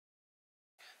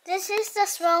This is the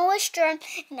smallest drone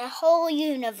in the whole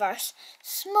universe.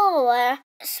 Smaller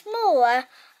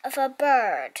of a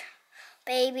bird.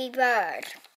 Baby bird.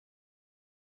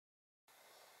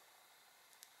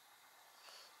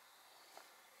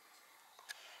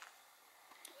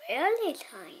 Really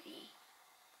tiny.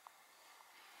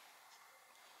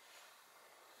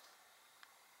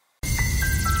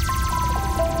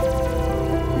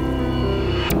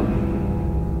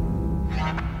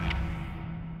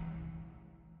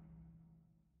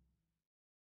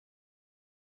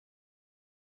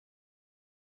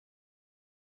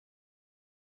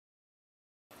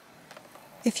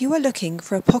 If you are looking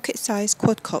for a pocket-sized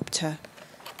quadcopter,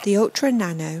 the Ultra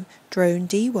Nano Drone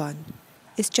D1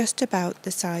 is just about the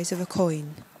size of a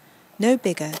coin, no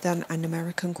bigger than an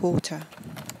American quarter.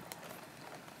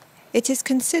 It is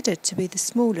considered to be the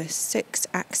smallest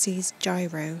 6-axis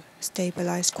gyro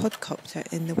stabilised quadcopter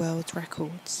in the world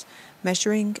records,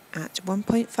 measuring at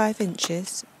 1.5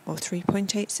 inches or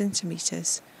 3.8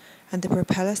 centimetres and the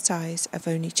propeller size of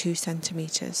only 2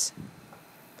 centimetres.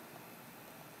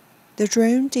 The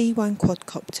Drone D1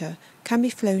 quadcopter can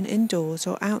be flown indoors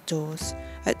or outdoors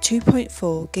at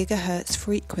 2.4 GHz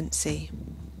frequency.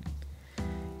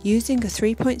 Using a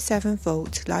 3.7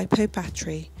 volt LiPo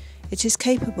battery, it is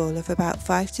capable of about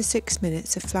 5 to 6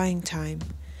 minutes of flying time,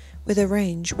 with a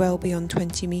range well beyond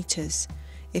 20 metres,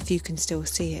 if you can still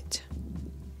see it.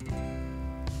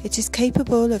 It is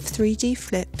capable of 3D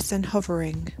flips and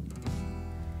hovering.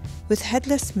 With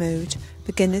Headless Mode,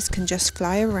 beginners can just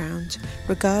fly around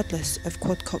regardless of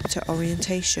quadcopter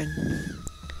orientation.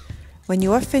 When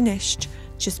you are finished,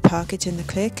 just park it in the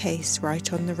clear case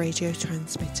right on the radio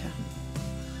transmitter.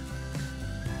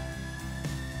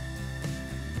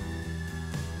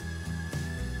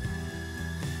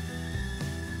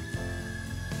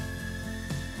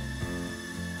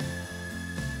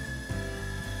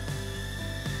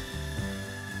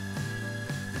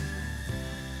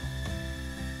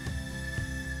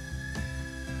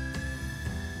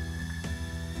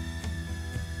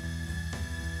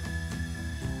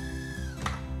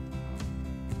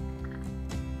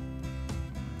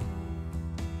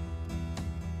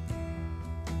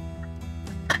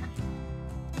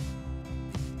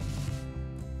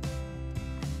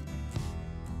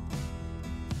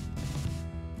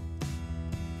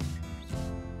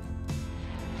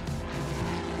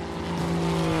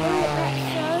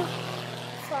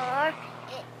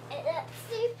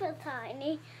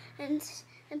 Tiny and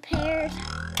pairs.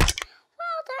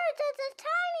 Well, there's a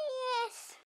tiny